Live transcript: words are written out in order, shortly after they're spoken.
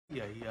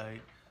Ay.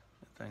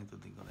 Trying to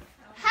think of it.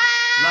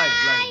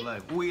 Hi!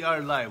 Live. We are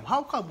live.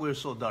 How come we're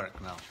so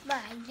dark now? My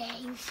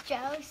name's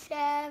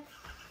Joseph.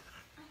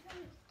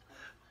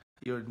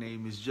 Your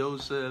name is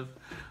Joseph.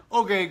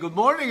 Okay, good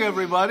morning,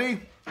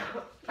 everybody.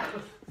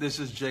 This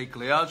is Jake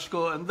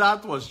Leachko, and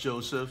that was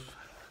Joseph.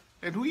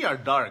 And we are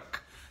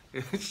dark.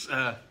 It's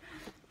I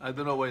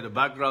don't know why the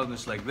background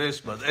is like this,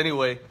 but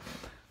anyway,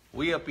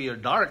 we appear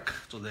dark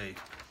today.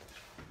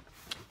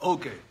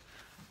 Okay.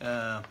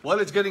 Well,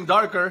 it's getting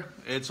darker.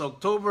 It's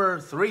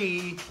October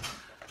 3,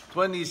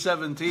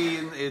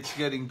 2017. It's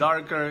getting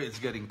darker. It's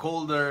getting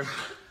colder.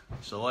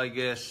 So I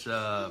guess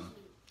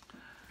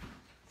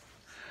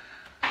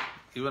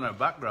even our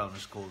background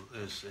is cold,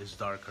 is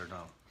darker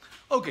now.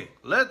 Okay,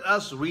 let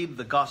us read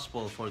the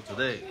gospel for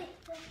today.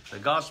 The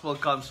gospel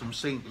comes from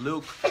St.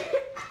 Luke,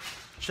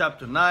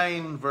 chapter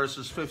 9,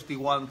 verses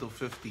 51 to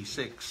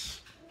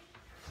 56.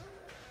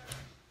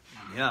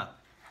 Yeah.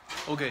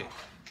 Okay.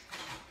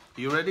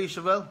 You ready,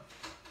 Chevelle?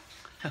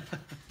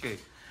 Okay.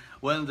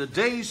 When the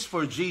days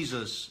for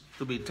Jesus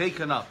to be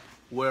taken up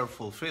were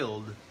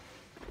fulfilled,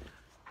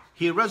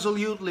 he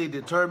resolutely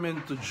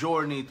determined to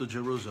journey to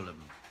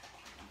Jerusalem,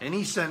 and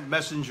he sent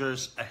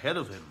messengers ahead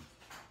of him.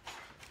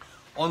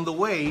 On the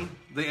way,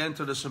 they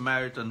entered a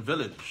Samaritan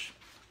village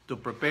to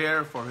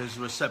prepare for his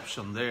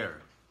reception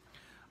there,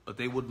 but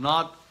they would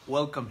not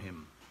welcome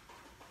him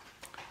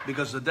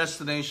because the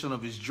destination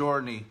of his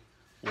journey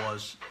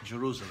was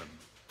Jerusalem.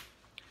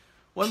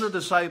 When the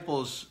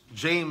disciples,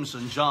 James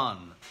and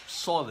John,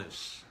 saw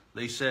this,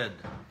 they said,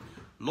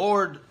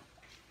 "Lord,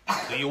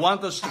 do you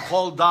want us to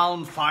call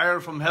down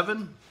fire from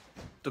heaven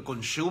to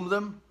consume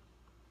them?"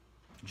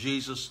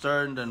 Jesus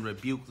turned and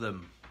rebuked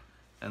them,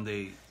 and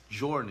they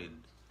journeyed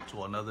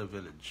to another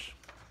village.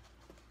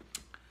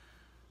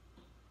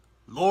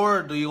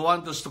 "Lord, do you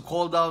want us to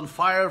call down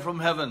fire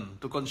from heaven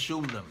to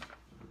consume them?"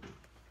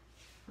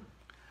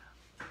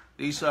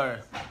 These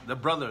are the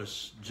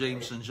brothers,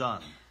 James and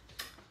John,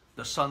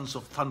 the sons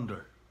of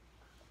thunder,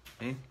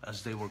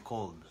 as they were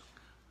called.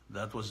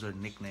 That was their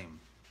nickname.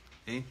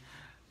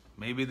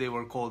 Maybe they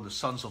were called the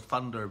sons of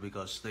thunder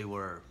because they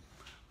were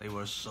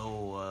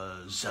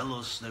so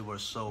zealous. They were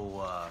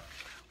so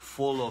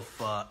full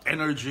of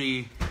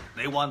energy.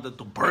 They wanted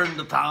to burn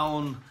the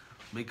town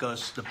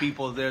because the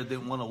people there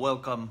didn't want to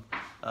welcome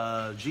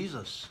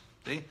Jesus.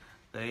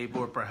 They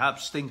were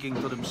perhaps thinking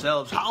to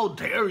themselves, "How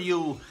dare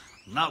you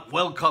not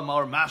welcome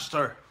our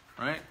master,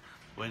 right?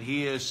 When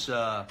he is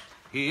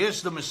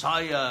the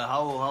Messiah.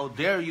 How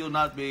dare you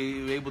not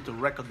be able to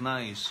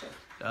recognize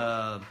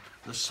the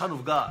Son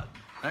of God,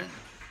 right?"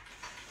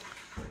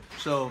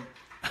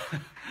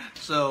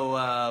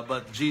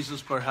 But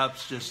Jesus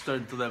perhaps just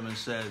turned to them and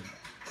said,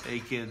 "Hey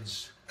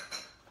kids,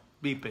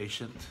 be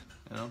patient.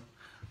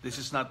 This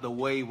is not the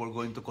way we're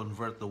going to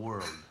convert the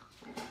world.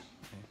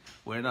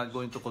 We're not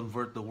going to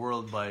convert the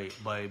world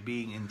by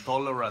being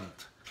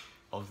intolerant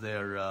of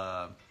their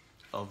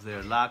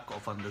lack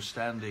of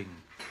understanding.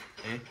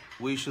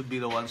 We should be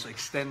the ones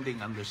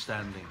extending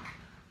understanding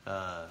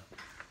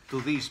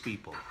to these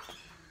people."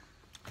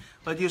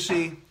 But you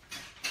see,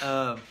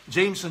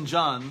 James and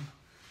John,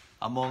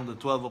 among the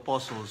 12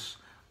 apostles,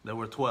 there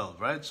were 12,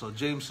 right? So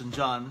James and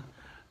John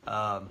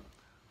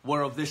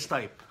were of this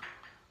type.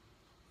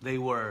 They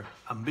were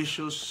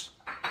ambitious,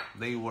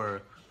 they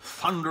were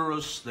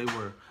thunderous, they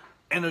were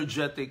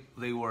energetic,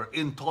 they were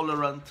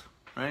intolerant,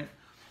 right?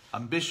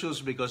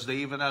 Ambitious because they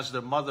even asked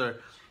their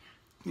mother,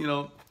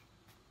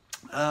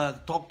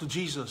 talk to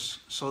Jesus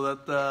so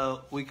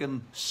that we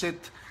can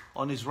sit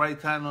on his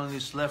right hand, on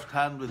his left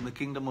hand in the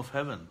kingdom of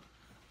heaven.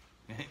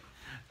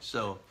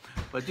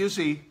 But you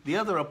see, the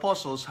other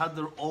apostles had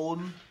their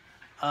own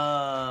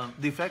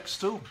defects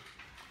too.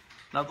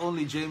 Not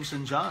only James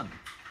and John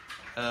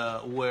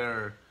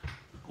were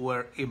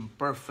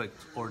imperfect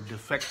or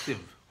defective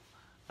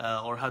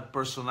or had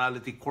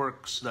personality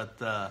quirks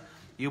that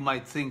you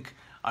might think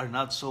are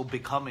not so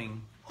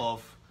becoming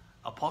of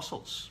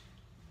apostles.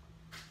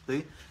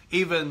 See?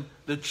 Even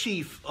the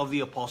chief of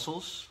the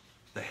apostles,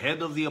 the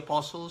head of the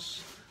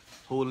apostles,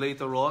 who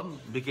later on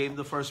became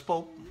the first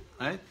pope,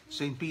 right?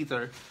 St.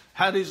 Peter,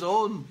 had his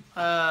own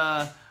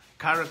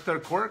character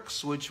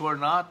quirks, which were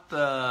not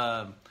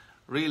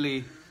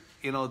really,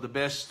 the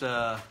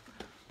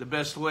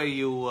best way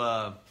you...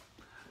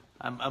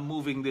 I'm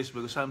moving this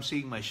because I'm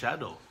seeing my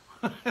shadow.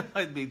 It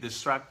might be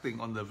distracting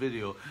on the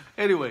video.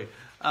 Anyway,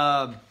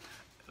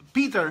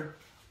 Peter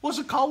was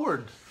a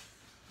coward.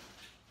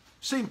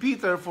 St.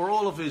 Peter, for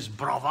all of his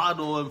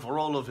bravado and for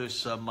all of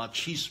his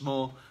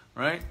machismo,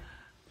 right?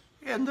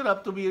 He ended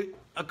up to be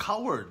a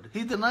coward.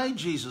 He denied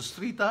Jesus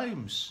 3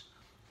 times.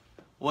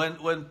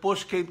 When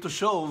push came to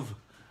shove,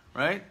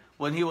 right?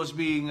 When he was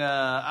being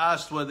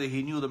asked whether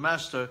he knew the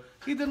master,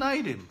 he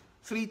denied him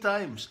 3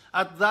 times.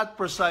 At that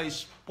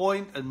precise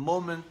point and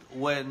moment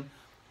when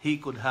he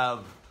could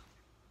have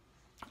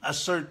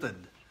asserted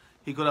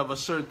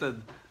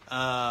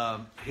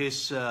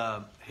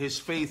his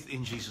faith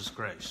in Jesus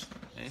Christ.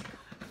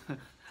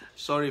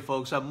 Sorry,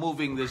 folks, I'm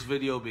moving this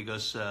video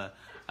because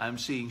I'm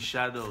seeing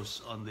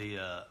shadows on the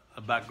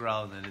a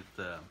background, and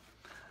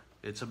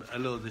it's a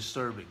little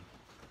disturbing.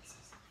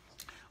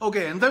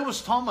 Okay, and there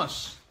was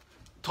Thomas.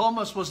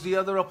 Thomas was the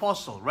other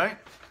apostle, right?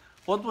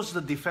 What was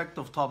the defect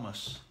of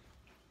Thomas?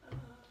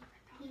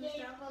 He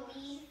didn't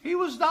believe. He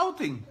was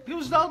doubting. He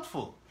was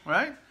doubtful,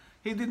 right?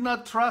 He did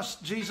not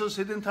trust Jesus.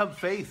 He didn't have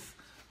faith.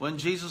 When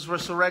Jesus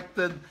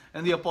resurrected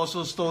and the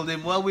apostles told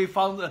him, well, we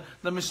found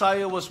the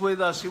Messiah was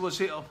with us. He was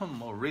here.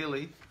 Oh,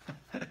 really?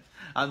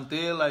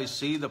 Until I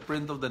see the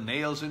print of the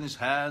nails in his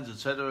hands,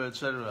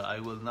 etc., I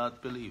will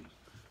not believe.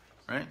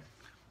 Right?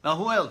 Now,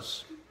 who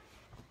else?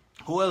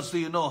 Who else do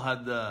you know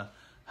had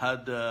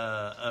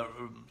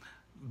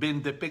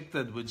been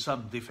depicted with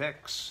some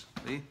defects?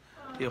 See?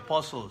 The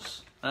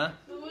apostles. Huh?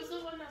 Who was the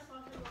one that saw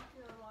him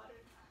walking on water?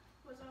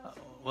 Was that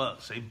Well,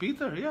 St.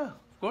 Peter, yeah,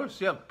 of course,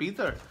 yeah,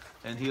 Peter.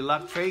 And he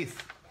lacked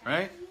faith,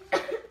 right?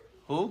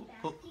 Who?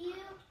 Matthew,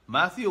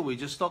 Matthew, we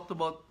just talked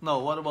about. No,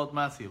 what about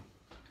Matthew?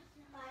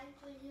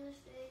 when he was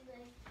saying,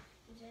 like,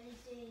 is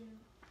anything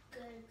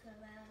good come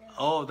out of it?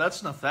 Oh,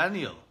 that's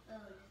Nathaniel. Oh,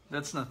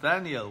 That's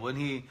Nathaniel. When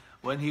he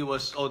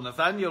was,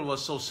 Nathaniel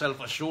was so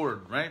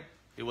self-assured, right?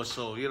 He was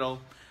so,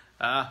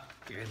 can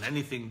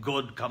anything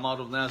good come out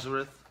of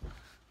Nazareth?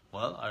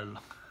 Well,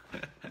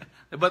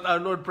 but our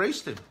Lord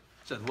praised him.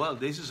 He said, well,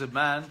 this is a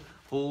man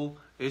who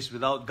is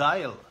without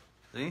guile.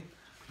 See?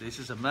 This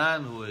is a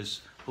man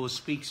who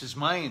speaks his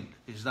mind.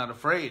 He's not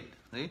afraid.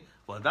 See?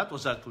 Well, that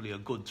was actually a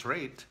good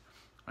trait,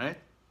 right?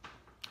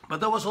 But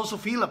there was also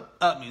Philip,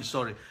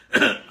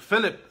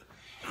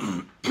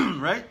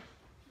 right?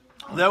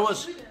 There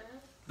was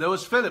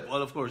Philip.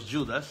 Well, of course,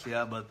 Judas,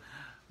 yeah, but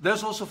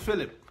there's also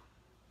Philip.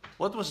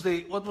 What was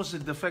the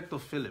defect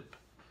of Philip?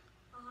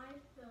 I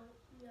don't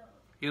know.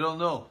 You don't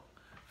know.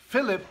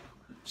 Philip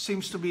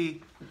seems to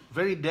be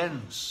very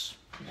dense.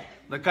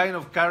 The kind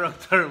of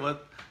character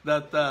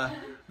that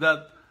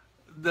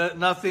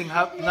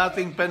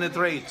nothing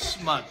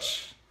penetrates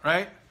much,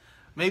 right?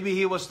 Maybe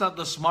he was not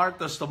the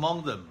smartest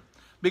among them.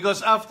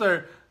 Because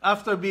after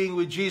being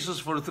with Jesus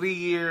for 3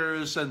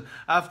 years, and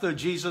after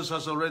Jesus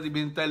has already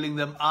been telling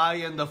them, I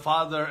and the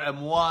Father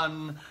am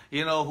one,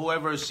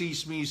 whoever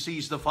sees me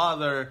sees the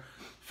Father,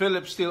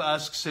 Philip still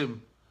asks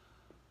him,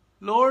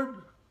 Lord,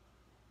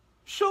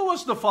 show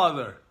us the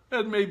Father,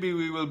 and maybe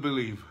we will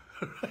believe.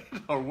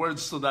 Right? Or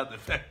words to that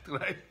effect,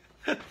 right?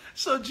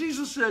 So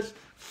Jesus says,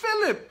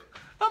 Philip,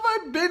 have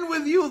I been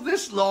with you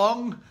this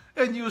long,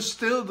 and you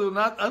still do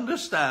not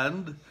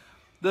understand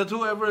that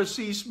whoever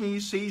sees me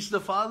sees the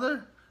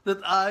Father? That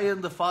I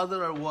and the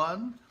Father are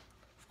one?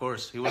 Of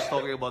course, he was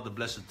talking about the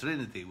Blessed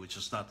Trinity, which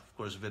is not, of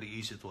course, very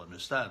easy to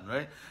understand,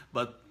 right?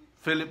 But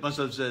Philip must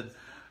have said,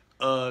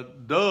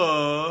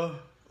 duh,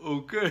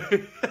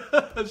 okay,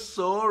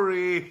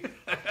 sorry.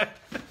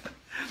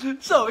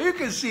 So you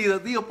can see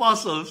that the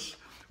apostles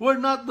were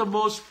not the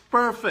most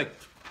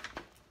perfect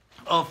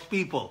of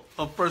people,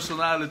 of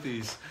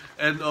personalities,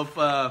 and of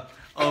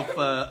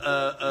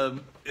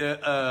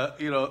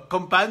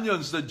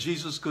companions that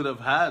Jesus could have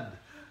had,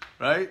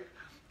 right?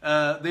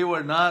 They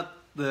were not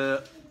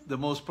the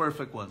most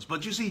perfect ones.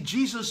 But you see,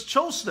 Jesus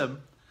chose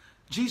them.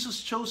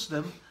 Jesus chose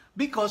them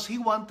because he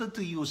wanted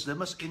to use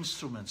them as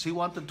instruments. He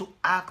wanted to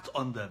act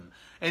on them.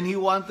 And he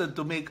wanted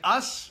to make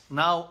us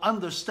now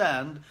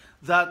understand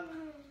that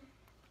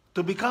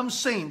to become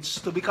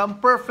saints, to become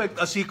perfect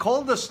as he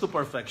called us to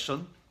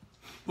perfection,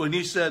 when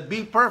he said,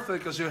 be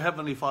perfect as your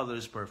heavenly Father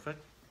is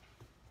perfect.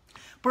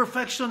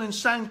 Perfection and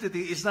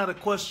sanctity is not a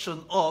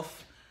question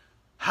of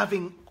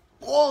having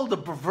all the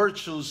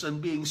virtues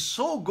and being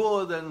so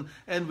good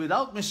and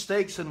without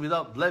mistakes and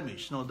without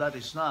blemish. No, that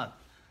is not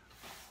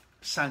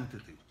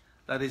sanctity.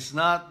 That is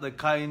not the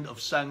kind of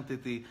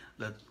sanctity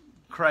that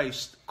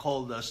Christ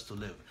called us to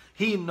live.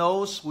 He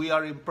knows we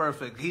are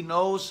imperfect. He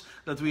knows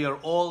that we are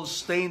all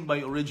stained by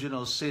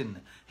original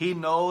sin. He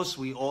knows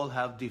we all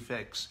have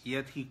defects.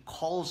 Yet he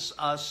calls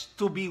us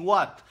to be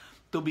what?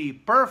 To be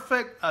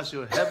perfect as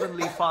your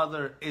heavenly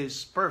Father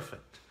is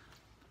perfect.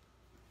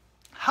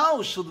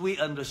 How should we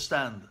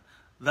understand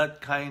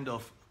that kind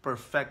of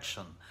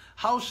perfection?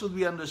 How should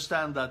we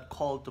understand that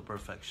call to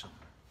perfection?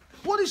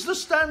 What is the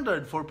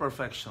standard for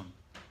perfection?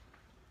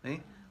 Eh?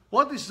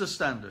 What is the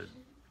standard?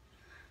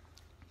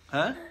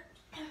 Huh?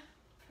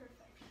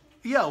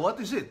 Yeah, what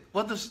is it?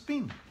 What does it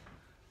mean?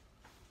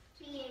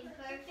 Being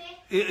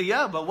perfect?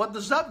 Yeah, but what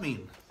does that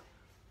mean?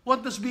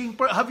 What does being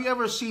have you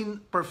ever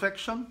seen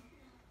perfection?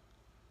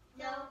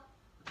 No.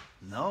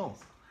 No.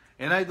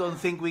 And I don't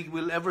think we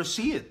will ever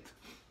see it,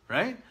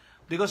 right?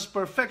 Because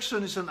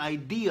perfection is an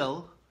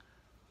ideal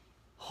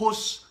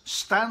whose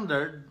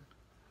standard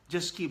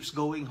just keeps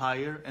going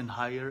higher and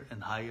higher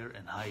and higher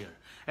and higher.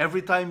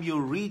 Every time you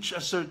reach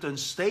a certain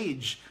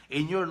stage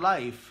in your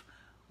life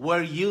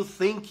where you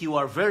think you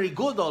are very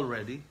good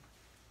already,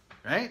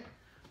 right?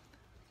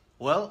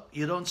 Well,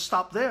 you don't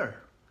stop there.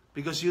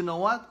 Because you know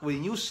what?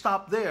 When you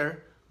stop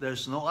there,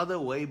 there's no other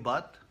way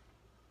but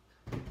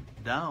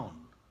down.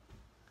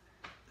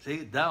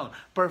 See, down.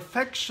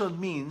 Perfection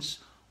means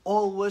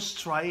always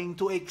trying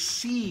to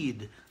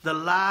exceed the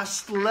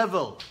last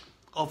level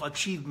of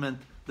achievement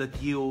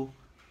that you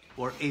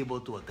were able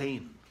to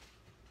attain.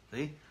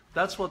 See?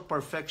 That's what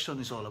perfection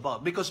is all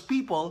about. Because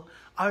people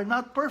are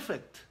not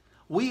perfect.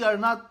 We are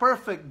not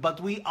perfect, but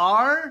we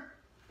are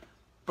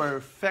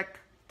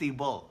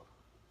perfectible.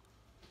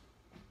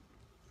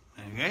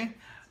 Okay?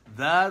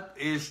 That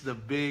is the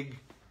big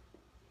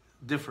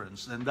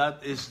difference, and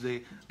that is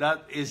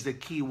the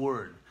key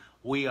word.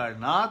 We are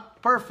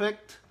not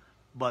perfect,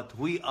 but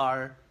we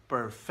are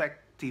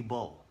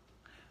perfectible.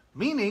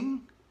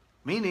 Meaning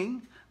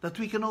that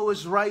we can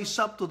always rise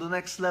up to the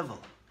next level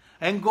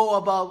and go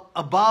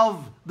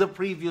above the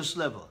previous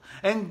level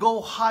and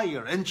go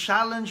higher and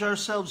challenge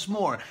ourselves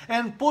more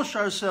and push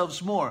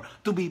ourselves more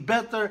to be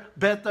better,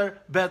 better,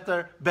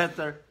 better,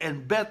 better,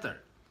 and better.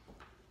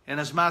 And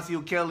as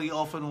Matthew Kelly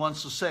often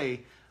wants to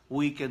say,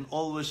 we can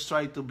always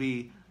try to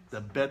be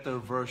the better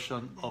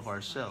version of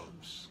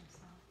ourselves,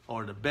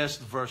 or the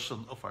best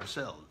version of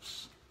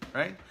ourselves,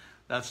 right?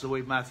 That's the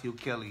way Matthew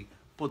Kelly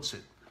puts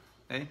it.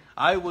 Okay?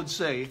 I would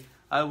say,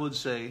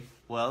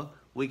 well,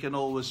 we can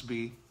always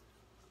be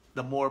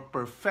the more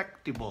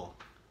perfectible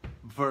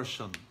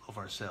version of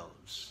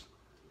ourselves.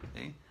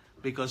 Okay?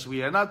 Because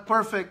we are not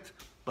perfect,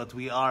 but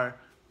we are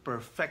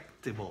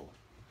perfectible.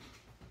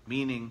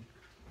 Meaning,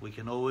 we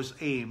can always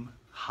aim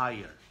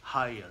higher,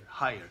 higher,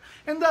 higher.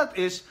 And that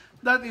is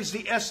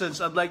the essence,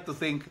 I'd like to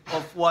think,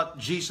 of what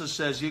Jesus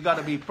says. You got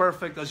to be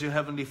perfect as your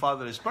Heavenly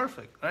Father is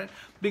perfect, right?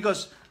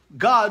 Because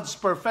God's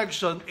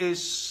perfection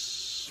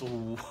is,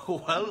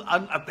 well,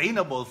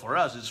 unattainable for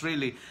us. It's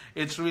really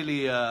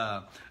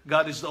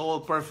God is the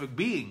all-perfect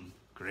being,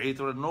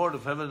 creator and Lord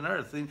of heaven and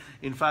earth.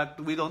 In fact,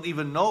 we don't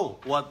even know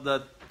what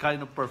that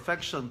kind of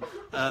perfection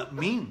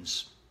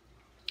means,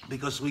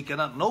 because we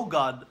cannot know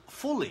God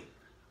fully,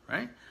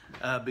 right?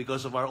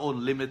 Because of our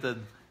own limited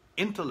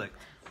intellect.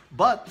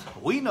 But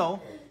we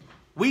know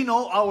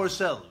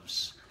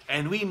ourselves,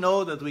 and we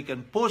know that we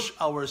can push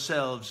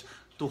ourselves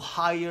to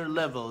higher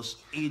levels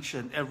each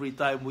and every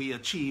time we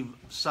achieve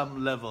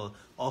some level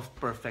of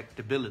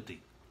perfectibility.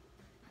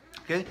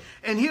 Okay,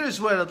 and here is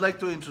where I'd like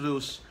to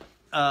introduce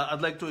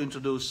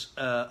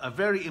a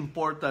very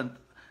important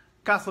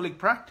Catholic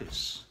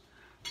practice,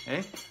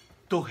 okay,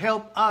 to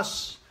help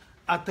us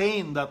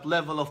attain that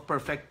level of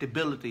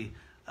perfectibility,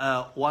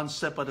 one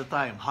step at a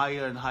time,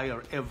 higher and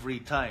higher every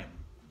time.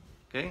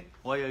 Okay,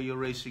 why are you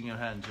raising your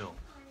hand, Joe?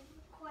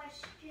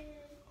 Question.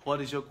 What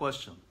is your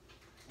question?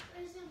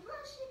 Is the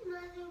Blessed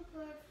Mother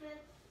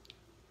perfect?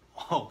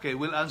 Okay,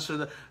 we'll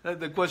answer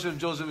the question of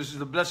Joseph. Is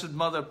the Blessed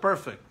Mother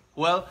perfect?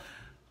 Well,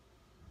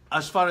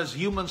 as far as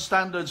human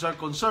standards are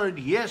concerned,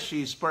 yes,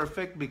 she is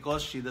perfect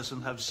because she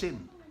doesn't have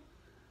sin.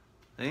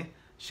 Okay?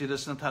 She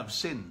does not have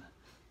sin.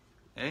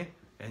 Okay?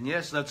 And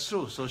yes, that's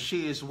true. So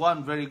she is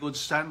one very good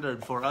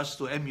standard for us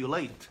to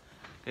emulate.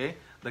 Okay?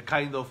 The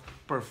kind of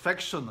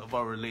perfection of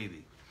Our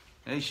Lady.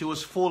 Okay? She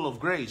was full of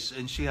grace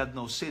and she had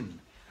no sin.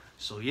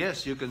 So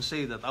yes, you can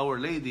say that Our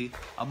Lady,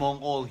 among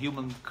all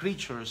human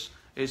creatures,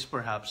 is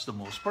perhaps the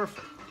most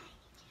perfect.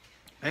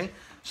 Okay?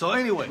 So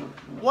anyway,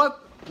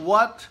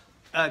 what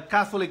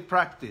Catholic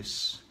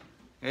practice,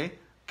 okay,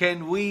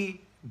 can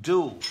we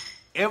do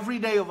every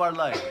day of our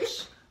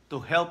lives to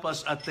help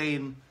us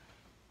attain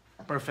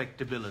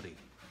perfectibility?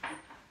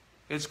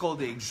 It's called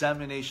the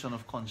examination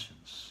of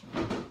conscience.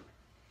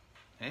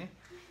 Okay?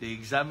 The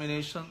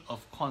examination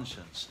of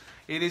conscience.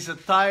 It is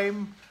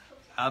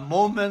a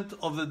moment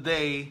of the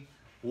day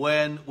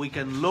when we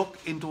can look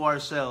into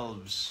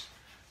ourselves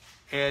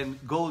and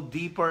go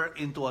deeper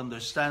into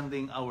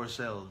understanding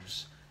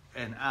ourselves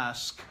and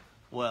ask,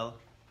 well,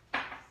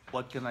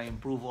 what can I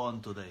improve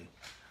on today?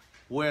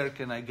 Where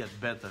can I get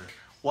better?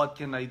 What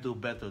can I do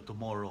better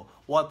tomorrow?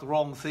 What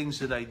wrong things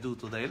did I do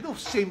today? The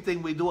same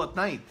thing we do at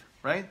night,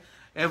 right?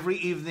 Every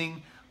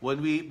evening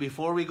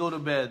before we go to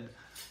bed,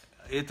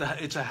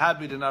 it's a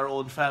habit in our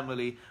own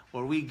family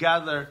where we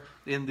gather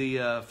in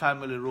the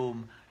family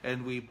room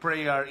and we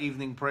pray our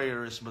evening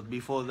prayers. But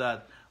before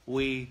that,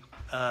 we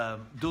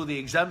do the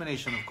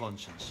examination of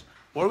conscience,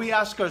 where we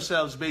ask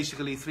ourselves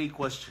basically 3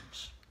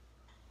 questions.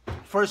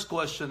 First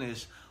question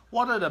is,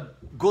 what are the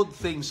good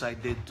things I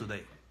did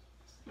today?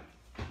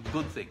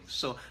 Good things.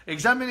 So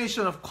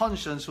examination of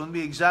conscience, when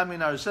we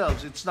examine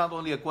ourselves, it's not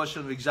only a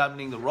question of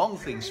examining the wrong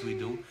things we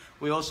do,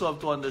 we also have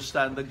to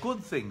understand the good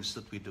things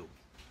that we do.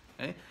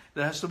 Okay?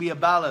 There has to be a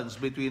balance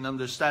between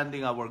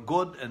understanding our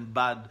good and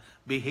bad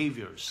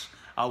behaviors,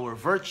 our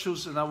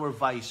virtues and our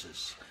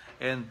vices.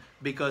 And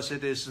because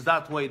it is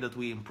that way that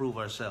we improve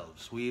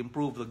ourselves. We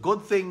improve the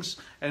good things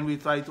and we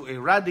try to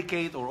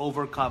eradicate or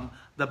overcome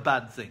the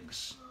bad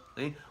things.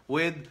 Okay?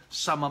 With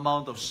some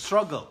amount of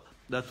struggle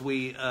that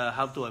we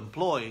have to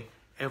employ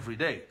every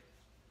day.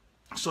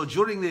 So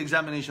during the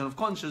examination of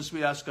conscience,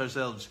 we ask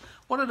ourselves,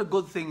 what are the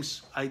good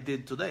things I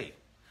did today?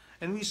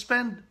 And we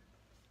spend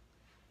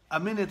a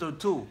minute or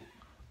two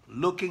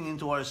looking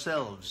into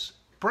ourselves,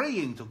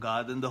 praying to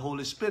God and the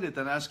Holy Spirit,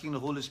 and asking the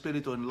Holy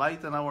Spirit to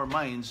enlighten our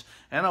minds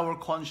and our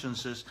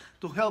consciences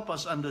to help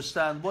us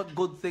understand what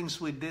good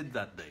things we did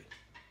that day.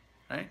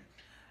 Right?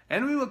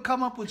 And we will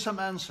come up with some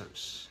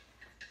answers.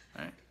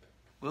 Right?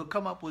 We'll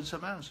come up with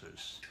some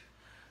answers.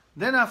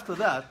 Then after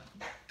that,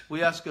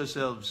 we ask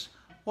ourselves,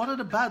 what are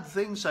the bad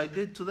things I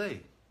did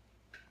today?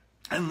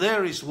 And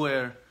there is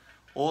where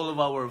all of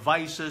our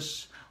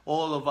vices,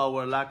 all of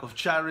our lack of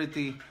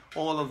charity,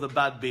 all of the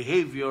bad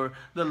behavior,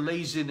 the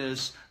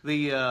laziness,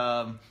 the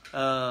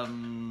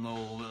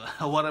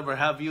whatever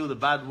have you, the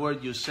bad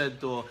word you said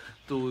to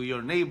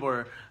your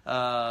neighbor,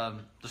 the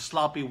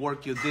sloppy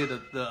work you did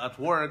at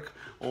work,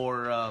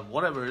 or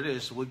whatever it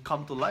is, would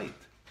come to light.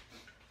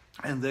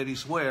 And that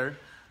is where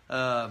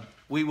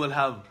we will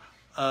have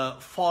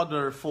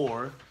fodder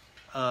for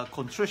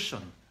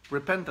contrition,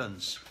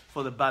 repentance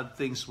for the bad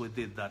things we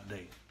did that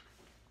day.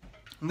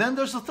 And then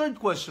there's a third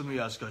question we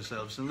ask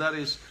ourselves, and that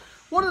is,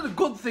 what are the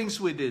good things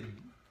we did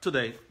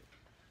today,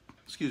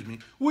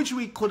 which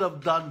we could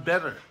have done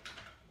better,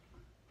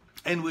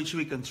 and which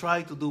we can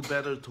try to do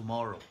better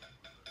tomorrow?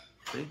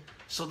 Okay?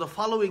 So the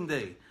following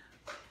day,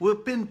 we'll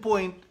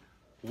pinpoint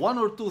one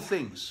or two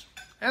things,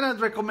 and I'd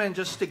recommend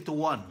just stick to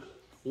one.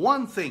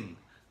 One thing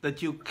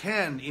that you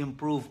can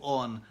improve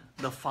on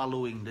the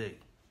following day.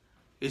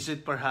 Is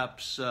it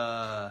perhaps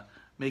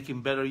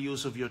making better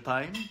use of your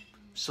time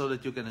so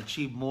that you can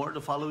achieve more the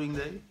following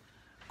day?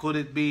 Could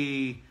it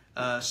be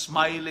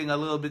smiling a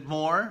little bit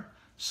more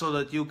so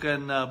that you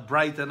can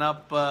brighten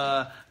up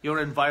your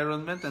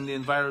environment and the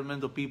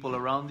environment of people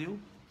around you?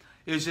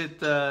 Is it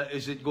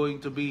going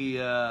to be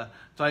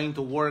trying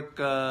to work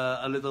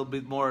a little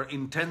bit more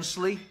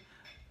intensely,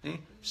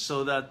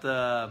 so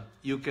that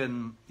you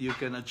can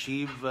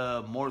achieve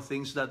more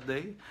things that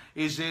day?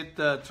 Is it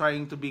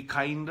trying to be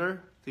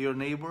kinder to your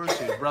neighbors,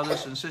 your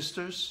brothers and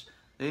sisters?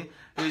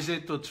 Is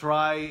it to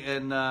try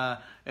and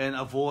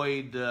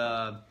avoid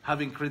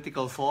having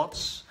critical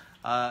thoughts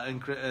and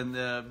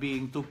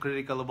being too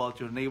critical about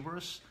your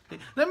neighbors?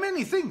 There are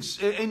many things,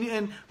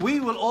 and we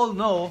will all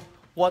know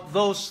what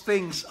those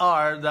things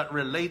are that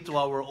relate to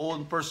our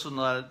own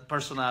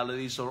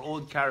personalities or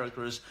own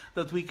characters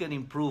that we can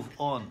improve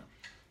on.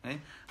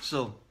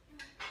 So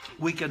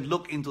we can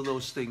look into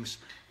those things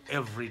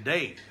every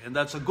day, and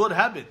that's a good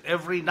habit.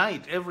 Every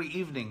night, every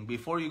evening,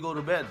 before you go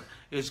to bed,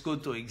 it's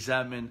good to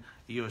examine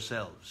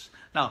yourselves.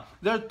 Now,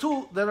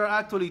 there are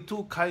actually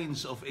two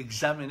kinds of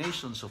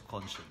examinations of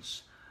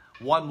conscience.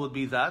 One would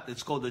be that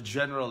it's called the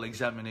general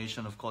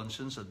examination of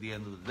conscience at the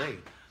end of the day.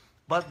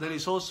 But there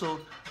is also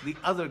the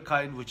other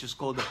kind, which is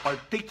called the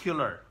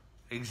particular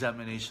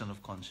examination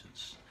of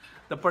conscience.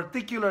 The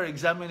particular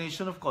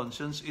examination of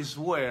conscience is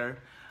where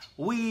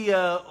we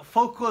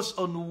focus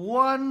on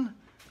one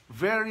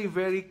very,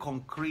 very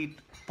concrete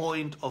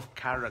point of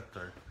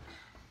character.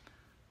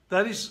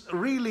 That is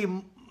really,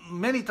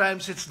 many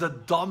times it's the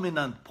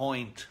dominant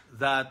point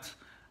that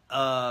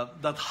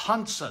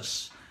haunts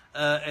us,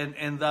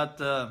 and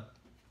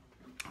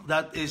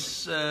that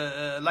is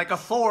like a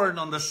thorn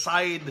on the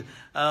side,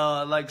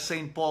 like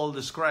St. Paul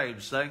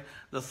describes, like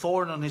the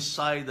thorn on his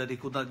side that he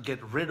could not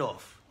get rid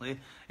of.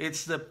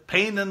 It's the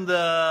pain in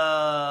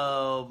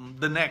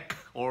the neck,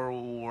 or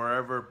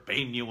wherever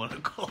pain you want to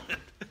call it.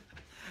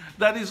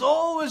 That is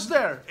always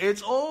there.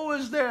 It's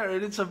always there,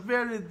 and it's a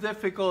very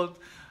difficult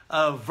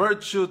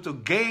virtue to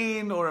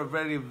gain, or a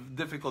very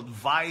difficult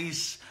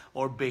vice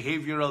or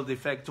behavioral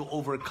defect to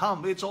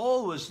overcome. It's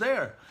always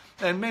there,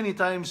 and many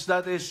times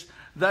that is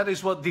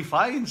what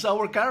defines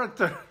our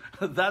character.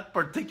 That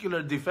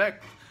particular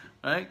defect,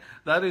 right?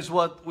 That is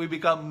what we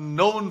become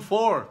known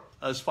for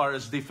as far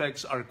as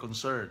defects are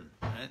concerned,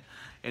 right?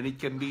 And it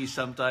can be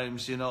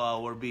sometimes,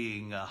 our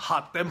being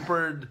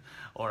hot-tempered,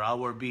 or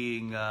our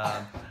being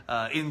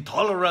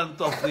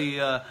intolerant of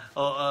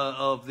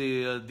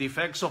the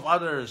defects of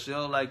others.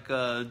 Like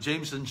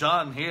James and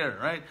John here,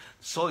 right?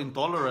 So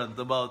intolerant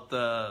about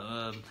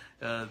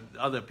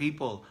other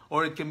people.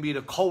 Or it can be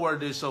the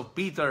cowardice of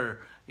Peter,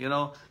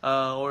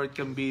 or it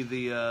can be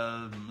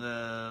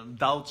the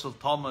doubts of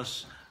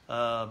Thomas,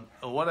 or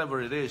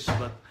whatever it is.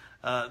 But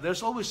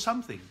there's always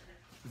something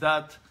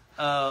that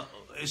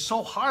is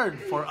so hard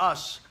for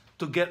us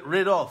to get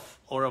rid of,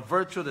 or a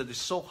virtue that is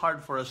so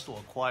hard for us to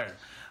acquire.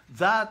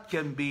 That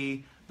can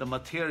be the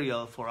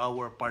material for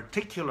our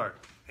particular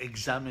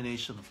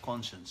examination of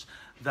conscience.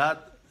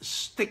 That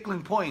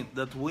stickling point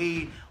that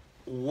we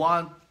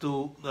want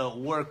to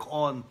work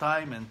on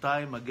time and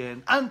time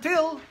again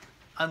until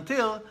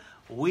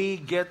we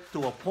get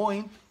to a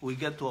point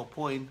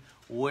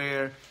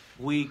where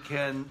we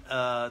can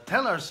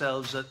tell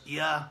ourselves that,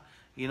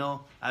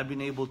 I've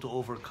been able to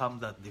overcome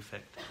that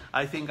defect.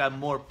 I think I'm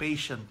more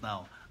patient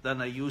now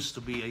than I used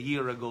to be a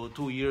year ago,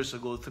 2 years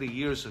ago, 3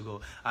 years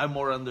ago. I'm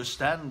more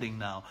understanding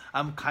now.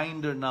 I'm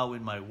kinder now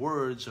in my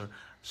words.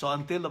 So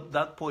until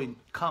that point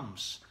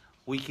comes,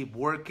 we keep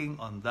working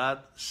on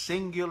that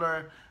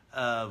singular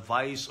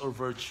vice or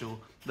virtue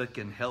that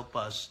can help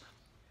us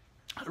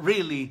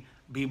really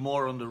be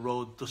more on the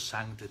road to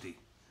sanctity.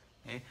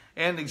 Okay?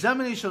 And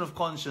examination of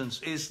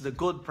conscience is the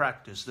good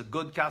practice, the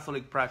good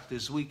Catholic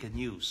practice we can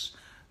use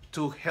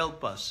to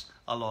help us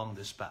along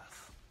this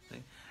path.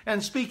 Okay?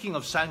 And speaking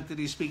of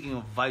sanctity, speaking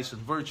of vice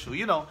and virtue,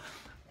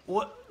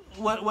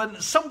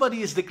 when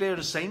somebody is declared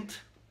a saint,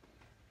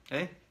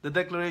 okay, the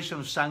declaration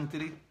of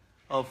sanctity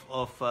of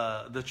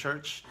the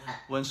church,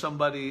 when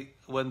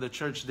the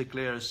church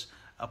declares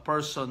a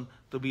person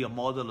to be a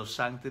model of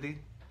sanctity?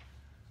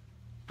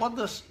 What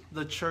does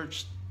the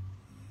church,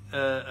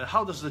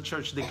 how does the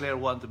church declare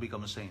one to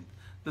become a saint?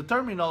 The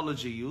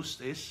terminology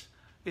used is,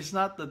 it's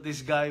not that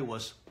this guy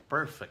was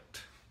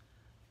perfect.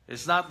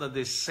 It's not that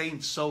this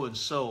saint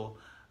so-and-so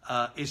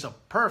is a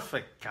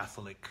perfect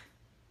Catholic.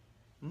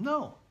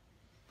 No.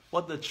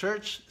 What the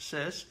church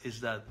says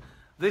is that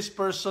this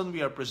person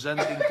we are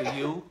presenting to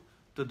you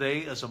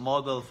today as a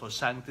model for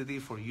sanctity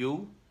for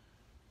you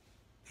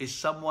is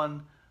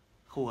someone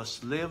who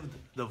has lived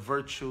the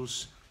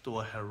virtues to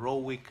a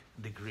heroic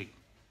degree.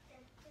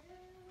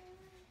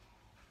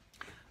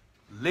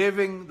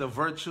 Living the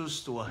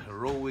virtues to a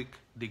heroic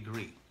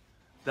degree.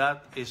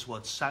 That is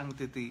what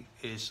sanctity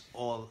is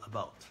all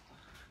about.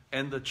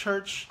 And the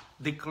church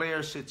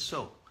declares it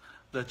so.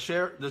 The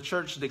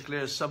church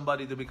declares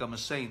somebody to become a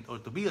saint or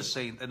to be a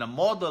saint and a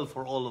model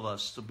for all of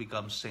us to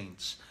become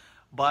saints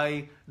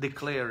by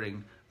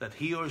declaring that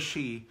he or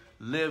she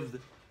lived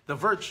the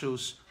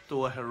virtues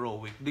to a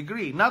heroic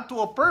degree. Not to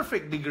a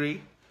perfect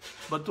degree,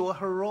 but to a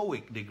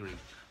heroic degree.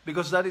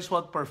 Because that is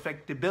what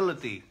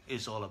perfectibility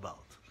is all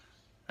about.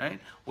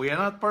 Right? We are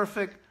not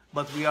perfect,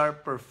 but we are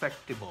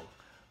perfectible.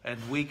 And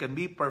we can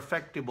be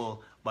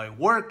perfectible by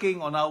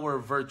working on our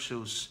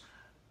virtues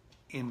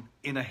in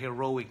a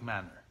heroic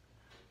manner.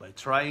 By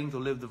trying to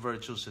live the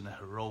virtues in a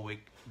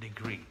heroic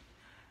degree.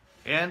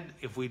 And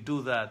if we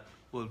do that,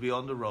 we'll be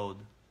on the road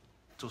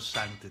to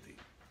sanctity.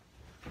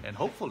 And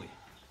hopefully,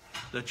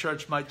 the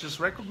church might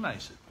just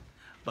recognize it.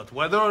 But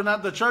whether or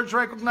not the church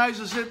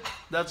recognizes it,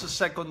 that's a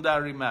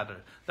secondary matter.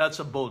 That's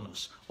a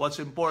bonus. What's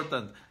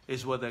important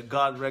is whether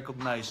God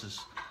recognizes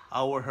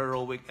our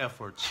heroic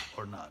efforts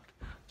or not.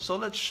 So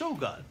let's show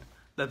God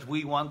that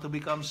we want to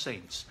become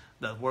saints,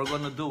 that we're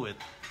going to do it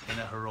in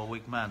a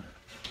heroic manner.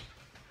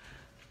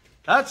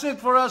 That's it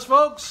for us,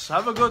 folks.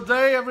 Have a good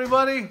day,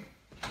 everybody.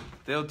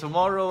 Till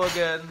tomorrow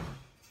again.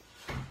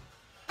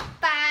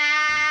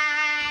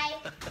 Bye.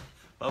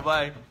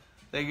 Bye-bye.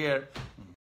 Take care.